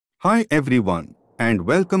Hi everyone, and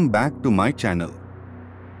welcome back to my channel.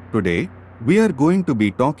 Today, we are going to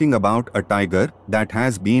be talking about a tiger that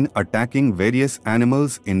has been attacking various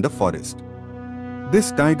animals in the forest.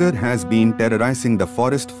 This tiger has been terrorizing the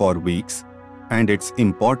forest for weeks, and it's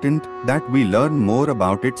important that we learn more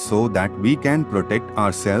about it so that we can protect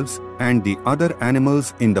ourselves and the other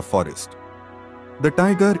animals in the forest. The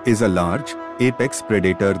tiger is a large, apex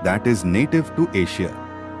predator that is native to Asia.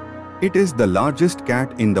 It is the largest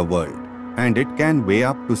cat in the world, and it can weigh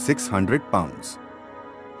up to 600 pounds.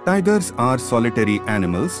 Tigers are solitary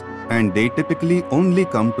animals, and they typically only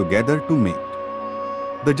come together to mate.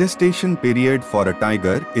 The gestation period for a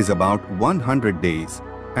tiger is about 100 days,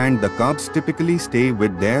 and the cubs typically stay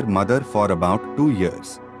with their mother for about 2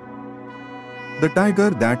 years. The tiger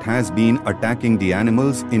that has been attacking the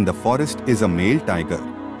animals in the forest is a male tiger.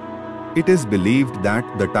 It is believed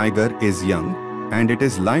that the tiger is young, and it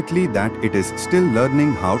is likely that it is still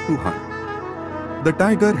learning how to hunt. The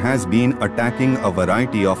tiger has been attacking a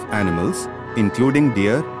variety of animals, including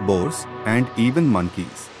deer, boars, and even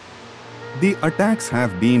monkeys. The attacks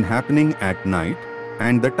have been happening at night,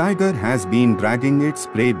 and the tiger has been dragging its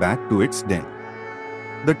prey back to its den.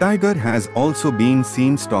 The tiger has also been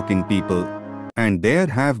seen stalking people, and there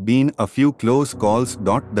have been a few close calls.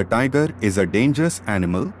 The tiger is a dangerous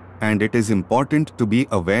animal, and it is important to be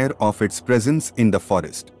aware of its presence in the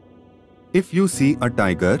forest. If you see a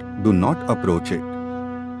tiger, do not approach it.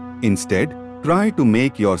 Instead, try to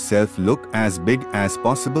make yourself look as big as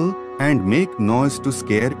possible and make noise to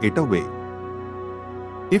scare it away.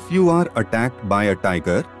 If you are attacked by a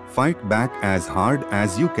tiger, fight back as hard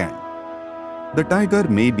as you can. The tiger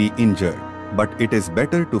may be injured, but it is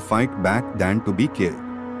better to fight back than to be killed.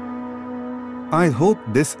 I hope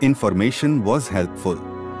this information was helpful.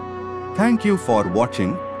 Thank you for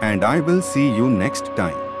watching, and I will see you next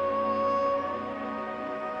time.